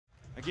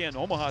Again,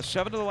 Omaha,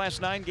 7 of the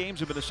last 9 games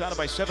have been decided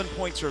by 7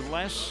 points or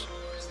less.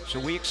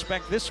 So we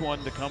expect this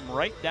one to come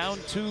right down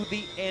to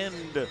the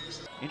end.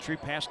 Entry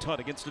pass Tutt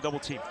against the double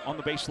team on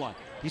the baseline.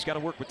 He's got to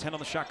work with 10 on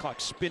the shot clock.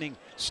 Spinning,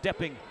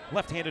 stepping,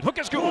 left-handed hook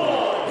is good.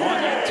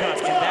 Wanyang Tutt,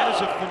 and that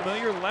is a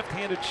familiar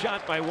left-handed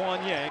shot by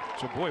Wanyang.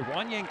 So boy,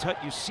 Wanyang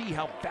Tutt, you see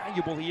how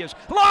valuable he is.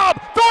 Lob,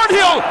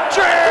 Thornhill,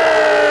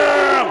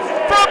 jam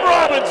from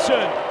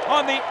Robinson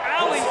on the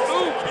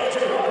alley-oop.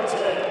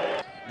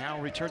 Now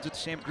returns it to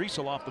Sam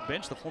Griesel off the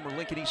bench, the former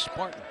Lincoln East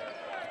Spartan.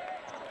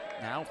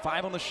 Now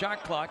 5 on the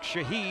shot clock.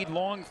 Shaheed,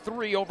 long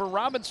 3 over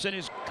Robinson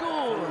is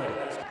good.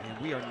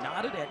 And we are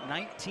knotted at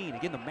 19.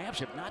 Again, the Mavs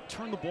have not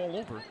turned the ball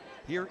over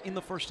here in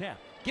the first half.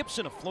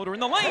 Gibson, a floater in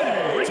the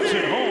lane, brings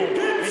it home,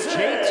 and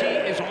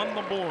JT is on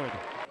the board.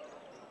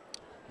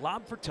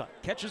 Lob for Tutt,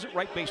 catches it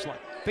right baseline,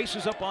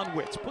 faces up on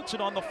Witz, puts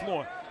it on the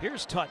floor.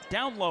 Here's Tutt,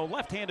 down low,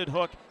 left-handed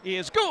hook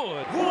is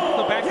good. Off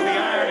the back of the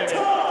iron, and it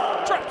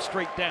drops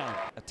straight down.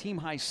 A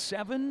team-high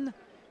 7,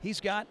 he's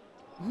got,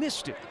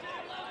 missed it.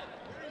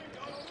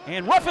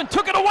 And Ruffin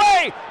took it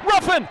away.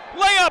 Ruffin,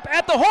 layup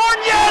at the horn,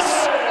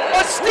 yes!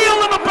 A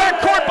steal in the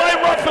backcourt by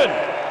Ruffin.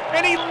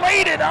 And he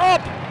laid it up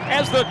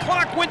as the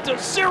clock went to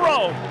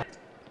 0.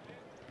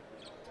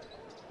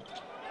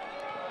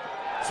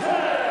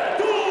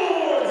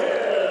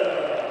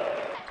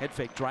 Head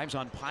fake, drives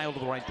on Pyle to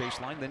the right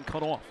baseline, then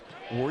cut off.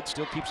 Ward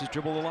still keeps his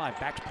dribble alive,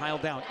 backs Pyle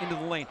down into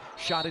the lane.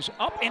 Shot is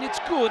up and it's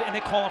good, and they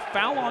call a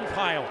foul on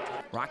Pyle.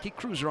 Rocky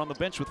Cruiser on the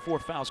bench with 4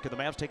 fouls. Can the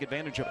Mavs take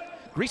advantage of it?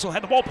 Griesel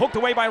had the ball poked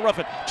away by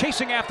Ruffin,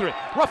 chasing after it.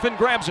 Ruffin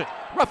grabs it.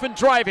 Ruffin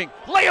driving.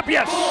 Layup,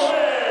 yes!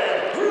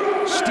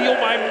 Steal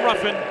by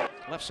Ruffin.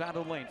 Left side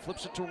of the lane,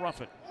 flips it to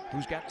Ruffin,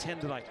 who's got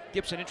 10 tonight.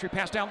 Gibson, entry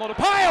pass down low to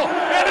Pyle,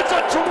 and it's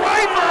a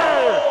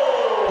driver!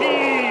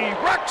 He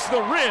rocks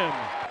the rim.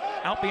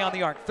 Out beyond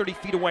the arc, 30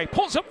 feet away,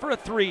 pulls up for a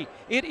 3.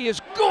 It is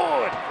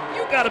good!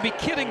 You gotta be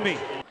kidding me.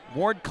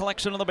 Ward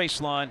collects it on the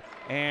baseline,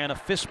 and a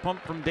fist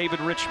pump from David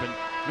Richmond.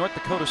 North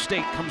Dakota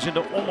State comes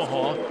into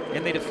Omaha,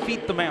 and they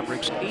defeat the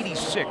Mavericks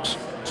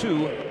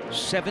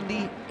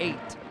 86-78.